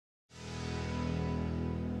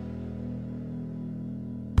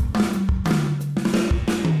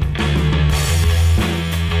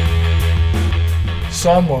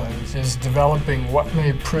Someone is developing what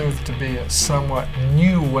may prove to be a somewhat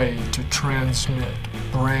new way to transmit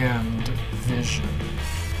brand vision,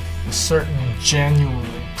 a certain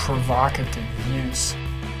genuinely provocative use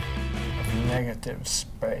of negative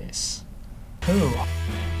space. Who?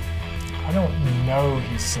 I don't know,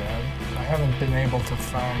 he said. I haven't been able to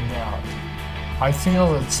find out. I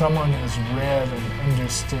feel that someone has read and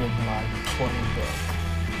understood my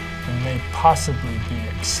playbook and may possibly be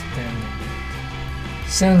extending it.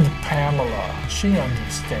 Send Pamela, she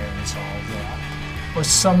understands all that, or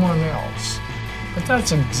someone else. But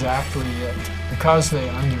that's exactly it. Because they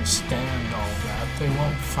understand all that, they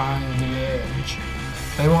won't find the edge.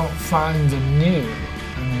 They won't find the new,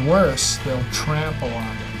 and worse, they'll trample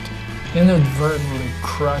on it, inadvertently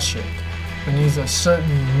crush it beneath a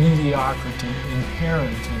certain mediocrity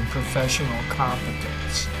inherent in professional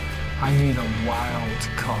competence. I need a wild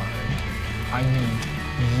card. I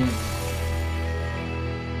need you.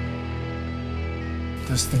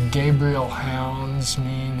 Does the Gabriel Hounds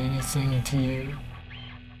mean anything to you?